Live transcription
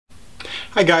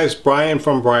Hi guys, Brian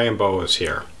from Boas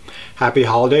here. Happy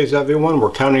holidays everyone.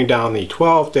 We're counting down the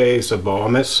 12 days of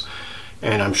BOA-MAS,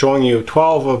 and I'm showing you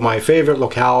 12 of my favorite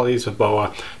localities of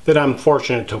BOA that I'm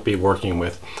fortunate to be working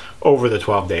with over the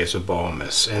 12 days of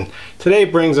BOA-MAS. And today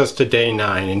brings us to day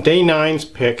 9, and day 9's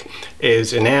pick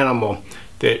is an animal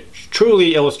that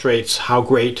truly illustrates how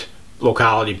great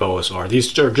locality boas are.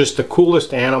 These are just the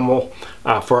coolest animal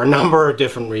for a number of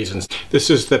different reasons. This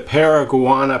is the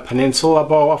Paraguana Peninsula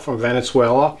boa from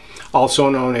Venezuela, also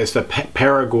known as the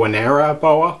Paraguanera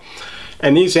boa.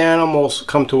 And these animals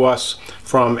come to us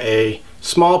from a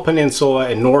small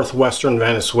peninsula in northwestern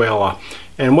Venezuela.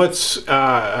 And what's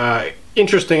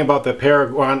interesting about the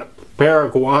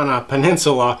Paraguana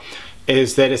Peninsula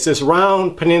is that it's this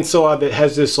round peninsula that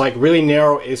has this like really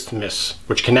narrow isthmus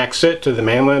which connects it to the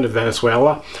mainland of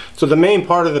Venezuela. So the main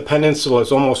part of the peninsula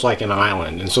is almost like an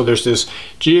island, and so there's this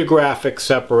geographic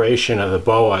separation of the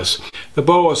boas. The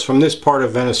boas from this part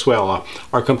of Venezuela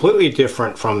are completely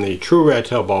different from the true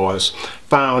red-tailed boas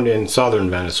found in southern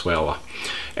Venezuela,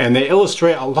 and they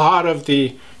illustrate a lot of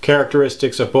the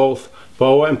characteristics of both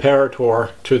boa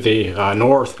imperator to the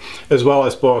north, as well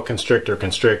as boa constrictor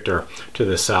to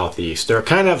the southeast. They're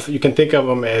kind of, you can think of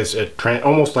them as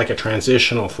almost like a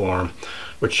transitional form,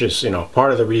 which is,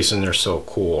 part of the reason they're so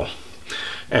cool.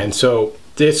 And so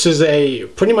this is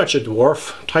pretty much a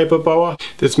dwarf type of boa.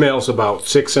 This male's about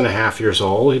 6.5 years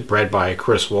old. He's bred by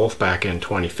Chris Wolf back in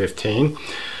 2015.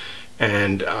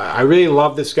 And I really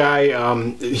love this guy.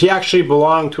 He actually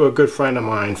belonged to a good friend of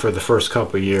mine for the first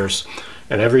couple of years.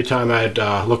 And every time I'd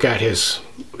look at his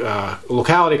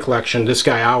locality collection, this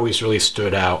guy always really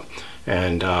stood out.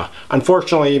 And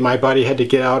unfortunately, my buddy had to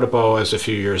get out of boas a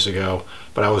few years ago,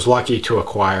 but I was lucky to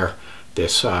acquire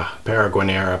this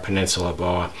Paraguanera Peninsula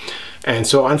boa. And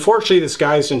so unfortunately, this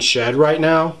guy's in shed right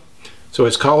now. So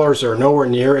his colors are nowhere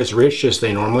near as rich as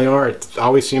they normally are. It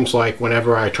always seems like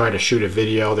whenever I try to shoot a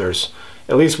video, there's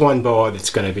at least one boa that's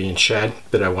going to be in shed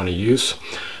that I want to use.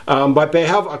 But they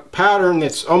have a pattern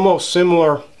that's almost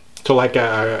similar to like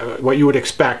what you would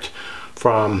expect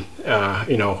from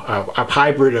a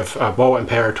hybrid of boa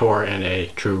imperator and a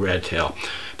true red tail.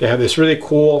 They have this really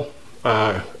cool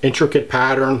intricate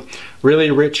pattern, really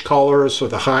rich colors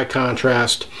with a high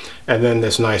contrast, and then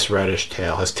this nice reddish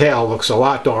tail. His tail looks a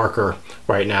lot darker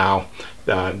right now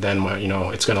than what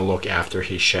it's going to look after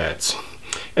he sheds.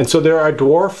 And so they're a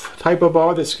dwarf type of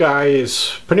boa. This guy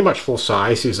is pretty much full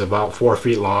size. He's about 4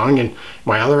 feet long, and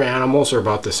my other animals are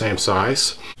about the same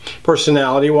size.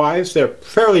 Personality wise, they're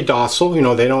fairly docile.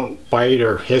 They don't bite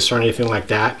or hiss or anything like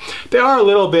that. They are a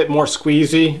little bit more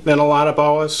squeezy than a lot of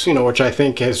boas, which I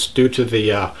think is due to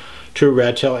the true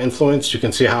red tail influence. You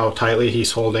can see how tightly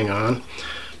he's holding on.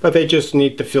 But they just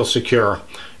need to feel secure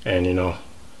and,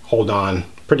 hold on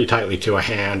pretty tightly to a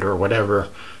hand or whatever,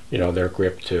 they're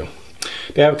gripped to.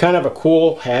 They have kind of a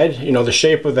cool head. The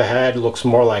shape of the head looks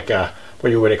more like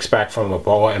what you would expect from a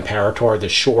boa imperator, the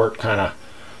short, kind of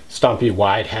stumpy,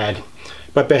 wide head.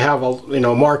 But they have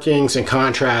markings and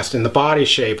contrast in the body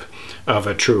shape of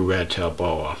a true red-tailed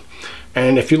boa.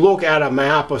 And if you look at a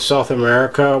map of South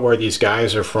America where these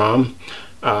guys are from,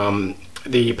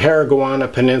 the Paraguana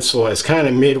Peninsula is kind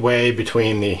of midway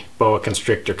between the boa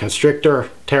constrictor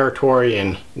territory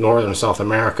in northern South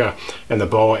America and the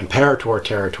boa imperator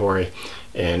territory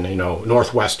in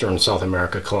northwestern South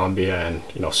America, Colombia, and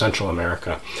Central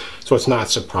America. So it's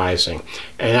not surprising.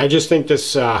 And I just think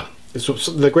this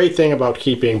the great thing about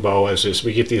keeping boas is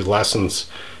we get these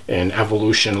lessons in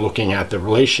evolution, looking at the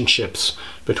relationships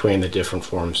between the different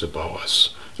forms of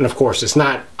boas. And of course, it's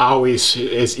not always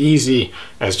as easy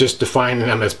as just defining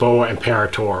them as boa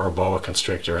imperator or boa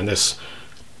constrictor, and this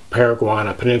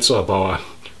Paraguana Peninsula boa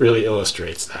really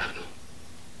illustrates that.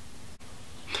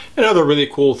 Another really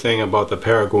cool thing about the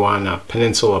Paraguana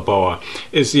Peninsula boa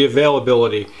is the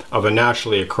availability of a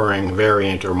naturally occurring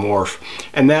variant or morph,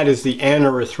 and that is the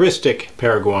anerythristic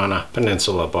Paraguana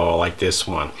Peninsula boa, like this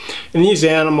one. And these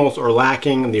animals are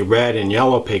lacking the red and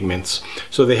yellow pigments,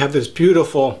 so they have this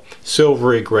beautiful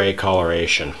silvery gray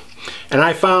coloration. And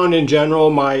I found in general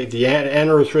the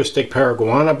anerythristic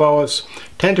Paraguana boas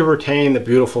tend to retain the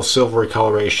beautiful silvery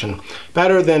coloration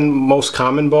better than most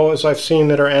common boas I've seen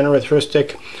that are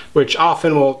anerythristic, which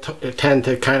often will tend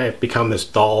to kind of become this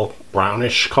dull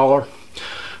brownish color.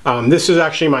 This is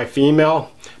actually my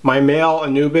female. My male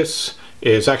Anubis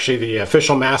is actually the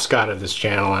official mascot of this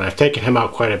channel, and I've taken him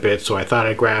out quite a bit, so I thought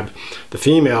I'd grab the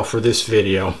female for this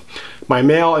video. My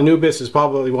male Anubis is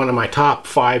probably one of my top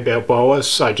 5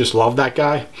 boas. I just love that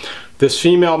guy. This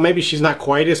female, maybe she's not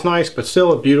quite as nice, but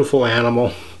still a beautiful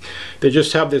animal. They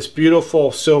just have this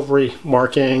beautiful silvery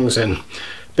markings, and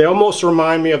they almost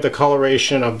remind me of the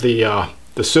coloration of the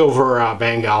the silver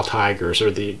Bengal tigers,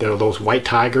 or they're those white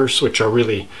tigers, which are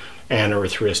really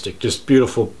anerythristic, just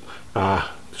beautiful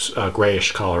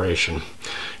grayish coloration.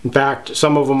 In fact,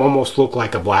 some of them almost look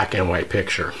like a black and white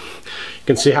picture. You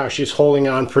can see how she's holding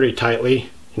on pretty tightly.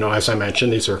 You know, as I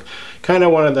mentioned, these are kind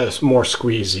of one of the more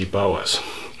squeezy boas.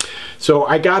 So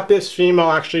I got this female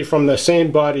actually from the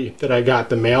same buddy that I got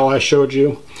the male I showed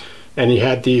you. And he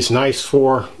had these nice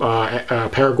 4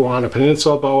 Paraguana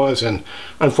Peninsula boas, and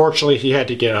unfortunately he had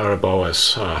to get out of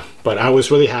boas. But I was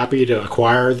really happy to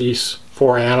acquire these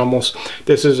 4 animals.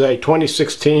 This is a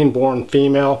 2016 born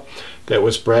female that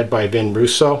was bred by Vin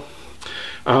Russo.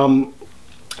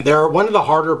 They're one of the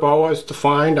harder boas to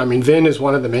find. I mean, Vin is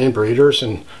one of the main breeders,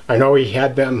 and I know he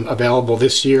had them available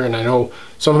this year, and I know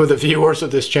some of the viewers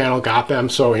of this channel got them,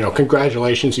 so, you know,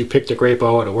 congratulations, you picked a great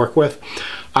boa to work with.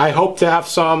 I hope to have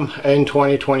some in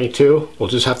 2022. We'll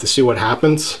just have to see what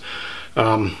happens.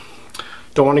 Don't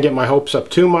want to get my hopes up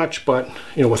too much, but,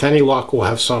 you know, with any luck, we'll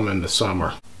have some in the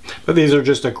summer. But these are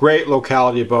just a great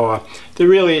locality boa that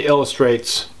really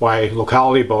illustrates why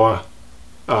locality boa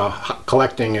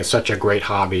collecting is such a great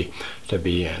hobby to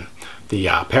be in. The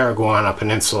Paraguana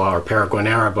Peninsula, or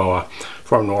Paraguanera boa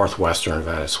from northwestern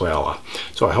Venezuela.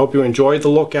 So I hope you enjoyed the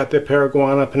look at the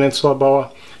Paraguana Peninsula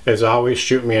boa. As always,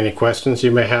 shoot me any questions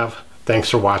you may have. Thanks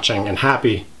for watching, and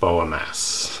happy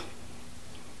BOA-MAS.